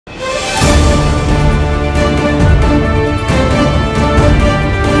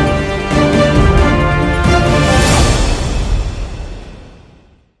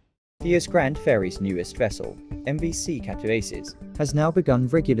The Grand Ferry's newest vessel, MV SeaCat Oasis, has now begun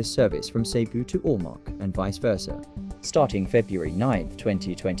regular service from Cebu to Ormoc and vice versa. Starting February 9,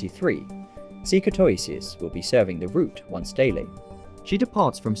 2023, SeaCat Oasis will be serving the route once daily. She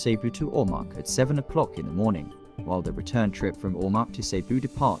departs from Cebu to Ormoc at 7 o'clock in the morning, while the return trip from Ormoc to Cebu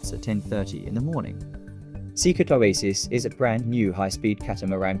departs at 10:30 in the morning. SeaCat Oasis is a brand new high-speed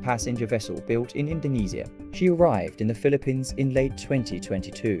catamaran passenger vessel built in Indonesia. She arrived in the Philippines in late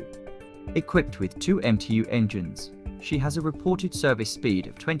 2022. Equipped with 2 MTU engines, she has a reported service speed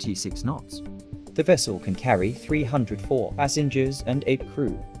of 26 knots. The vessel can carry 304 passengers and 8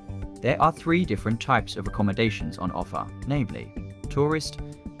 crew. There are 3 different types of accommodations on offer, namely tourist,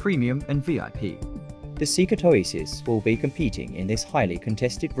 premium and VIP. The SeaCat Oasis will be competing in this highly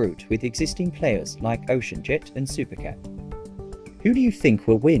contested route with existing players like OceanJet and SuperCat. Who do you think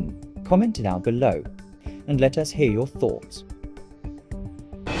will win? Comment down below and let us hear your thoughts.